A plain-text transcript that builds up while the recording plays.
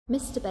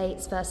Mr.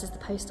 Bates versus the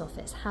Post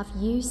Office. Have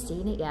you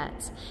seen it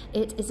yet?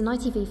 It is an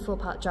ITV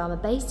 4-part drama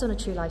based on a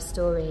true life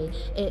story.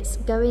 It's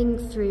going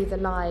through the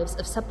lives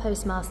of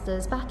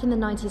sub-postmasters back in the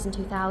 90s and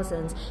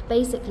 2000s.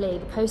 Basically,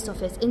 the Post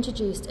Office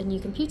introduced a new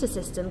computer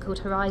system called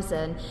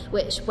Horizon,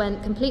 which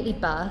went completely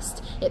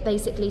bust. It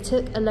basically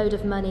took a load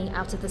of money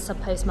out of the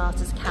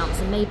sub-postmasters' accounts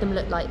and made them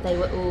look like they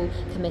were all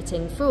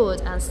committing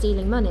fraud and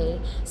stealing money.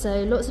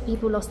 So lots of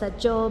people lost their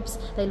jobs,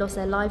 they lost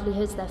their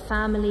livelihoods, their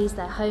families,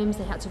 their homes,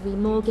 they had to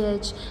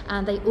remortgage,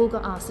 and they all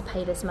got asked to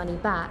pay this money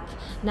back.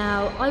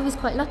 Now, I was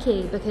quite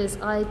lucky because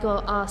I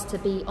got asked to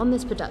be on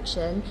this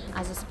production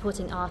as a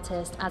supporting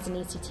artist, as an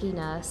ECT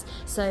nurse.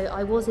 So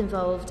I was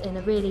involved in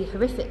a really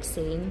horrific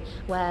scene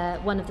where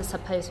one of the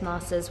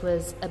sub-postmasters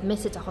was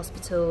admitted to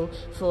hospital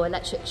for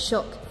electric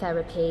shock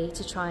therapy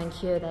to try and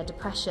cure their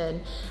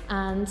depression.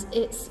 And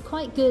it's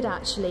quite good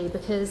actually,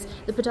 because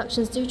the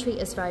productions do treat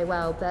us very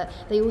well, but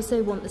they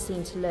also want the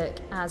scene to look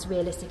as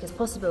realistic as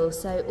possible.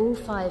 So all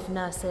 5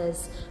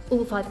 nurses,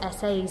 all 5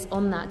 SAs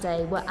on that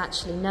day were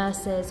actually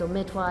nurses or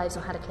midwives or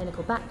had a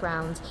clinical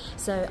background.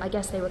 So I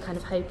guess they were kind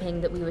of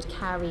hoping that we would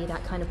carry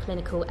that kind of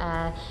clinical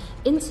air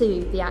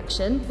into the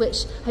action,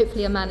 which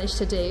hopefully I managed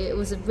to do. It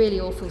was a really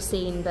awful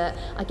scene, but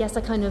I guess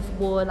I kind of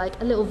wore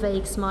like a little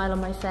vague smile on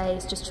my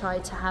face, just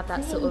tried to have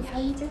that sort of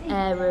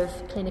air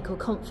of clinical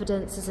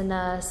confidence as a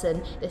nurse,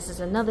 and this is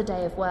another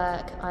day of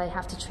work. I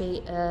have to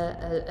treat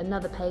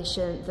another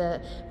patient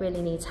that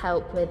really needs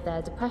help with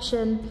their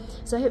depression.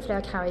 So hopefully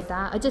I carried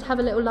that. I did have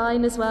a little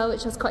line as well,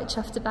 which I was quite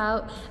chuffed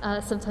about.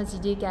 Sometimes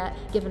you do get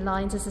given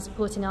lines as a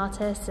supporting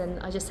artist, and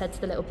I just said to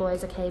the little boy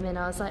as I came in,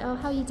 I was like, oh,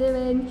 how are you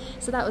doing?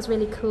 So that was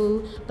really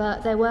cool.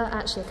 But there were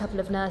actually a couple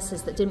of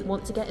nurses that didn't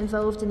want to get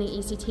involved in the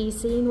ECT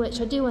scene, which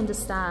I do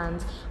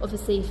understand.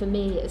 Obviously for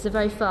me it's a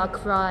very far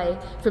cry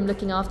from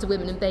looking after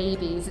women and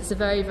babies. It's a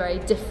very, very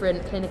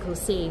different clinical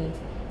scene.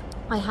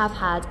 I have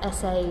had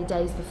SA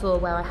days before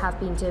where I have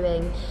been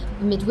doing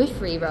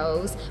midwifery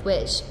roles,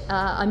 which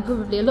I'm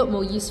probably a lot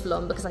more useful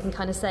on, because I can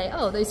kind of say,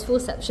 oh, those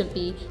forceps shouldn't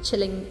be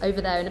chilling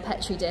over there in a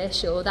petri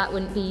dish, or that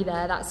wouldn't be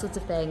there, that sort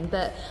of thing.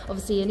 But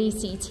obviously an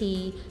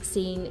ECT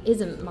scene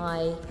isn't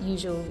my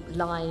usual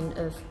line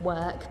of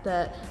work,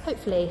 but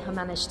hopefully I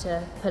managed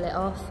to pull it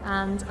off,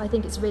 and I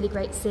think it's a really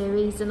great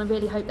series, and I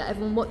really hope that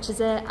everyone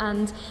watches it,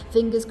 and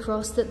fingers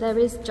crossed that there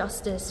is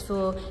justice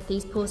for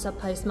these poor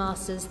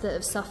sub-postmasters that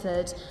have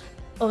suffered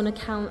on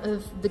account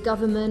of the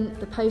government,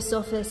 the post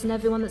office and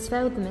everyone that's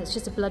failed them. It's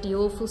just a bloody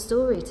awful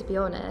story, to be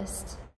honest.